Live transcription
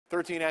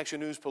13 Action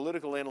News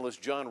political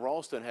analyst John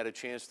Ralston had a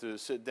chance to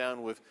sit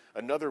down with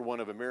another one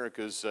of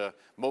America's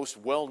most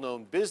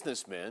well-known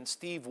businessmen,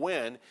 Steve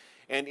Wynn.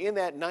 And in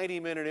that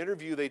 90-minute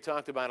interview, they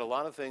talked about a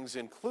lot of things,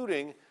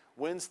 including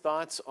Wynn's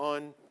thoughts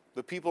on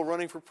the people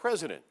running for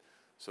president.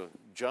 So,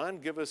 John,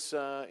 give us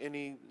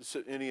any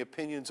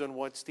opinions on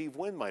what Steve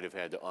Wynn might have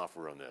had to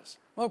offer on this.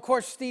 Well, of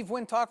course, Steve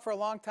Wynn talked for a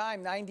long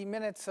time, 90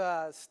 minutes,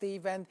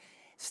 Steve. And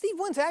Steve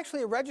Wynn's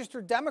actually a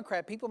registered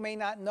Democrat. People may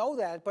not know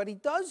that, but he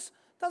doesn't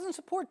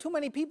support too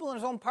many people in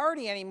his own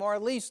party anymore,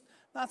 at least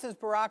not since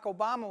Barack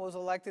Obama was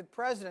elected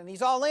president.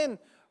 He's all in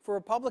for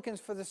Republicans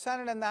for the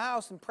Senate and the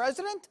House. And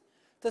president,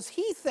 does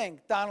he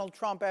think Donald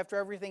Trump, after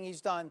everything he's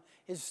done,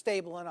 is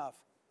stable enough?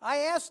 I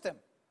asked him.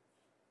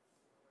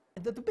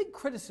 The big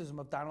criticism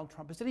of Donald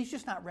Trump is that he's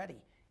just not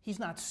ready. He's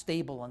not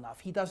stable enough.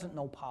 He doesn't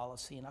know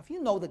policy enough.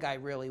 You know the guy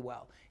really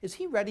well. Is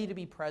he ready to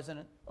be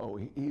president? Oh,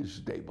 he's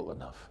stable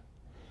enough.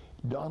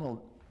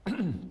 Donald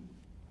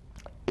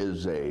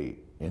is a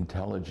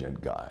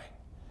intelligent guy.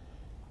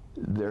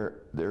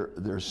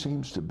 There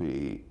seems to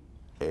be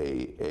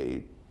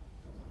a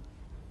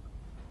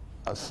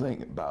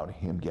thing about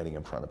him getting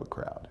in front of a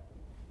crowd,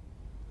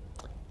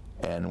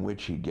 and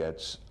which he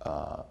gets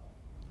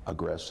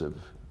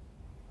aggressive,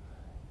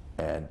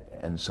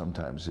 and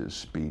sometimes his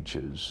speech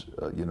is,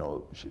 you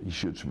know, he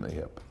shoots from the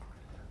hip.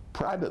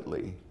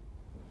 Privately,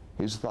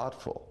 he's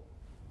thoughtful,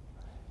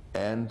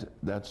 and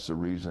that's the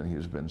reason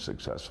he's been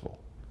successful,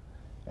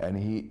 and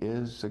he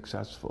is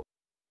successful.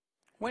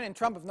 Wynn and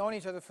Trump have known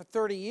each other for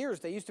 30 years.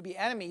 They used to be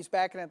enemies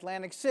back in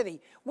Atlantic City.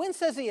 Wynn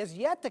says he has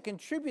yet to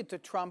contribute to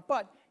Trump,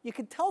 but you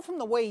could tell from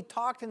the way he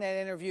talked in that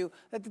interview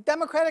that the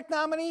Democratic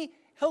nominee,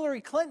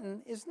 Hillary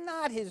Clinton, is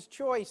not his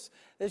choice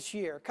this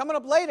year. Coming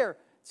up later,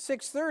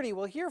 6:30,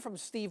 we'll hear from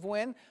Steve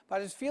Wynn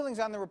about his feelings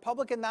on the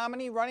Republican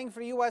nominee running for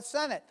the U.S.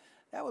 Senate.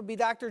 That would be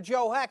Dr.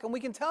 Joe Heck, and we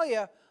can tell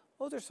you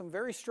those are some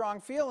very strong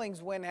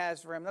feelings Wynn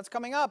has for him. That's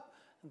coming up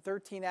on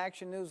 13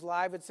 Action News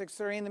Live at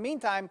 6:30. In the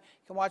meantime,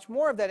 you can watch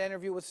more of that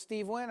interview with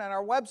Steve Wynn on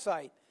our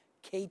website,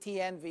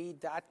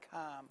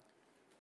 KTNV.com.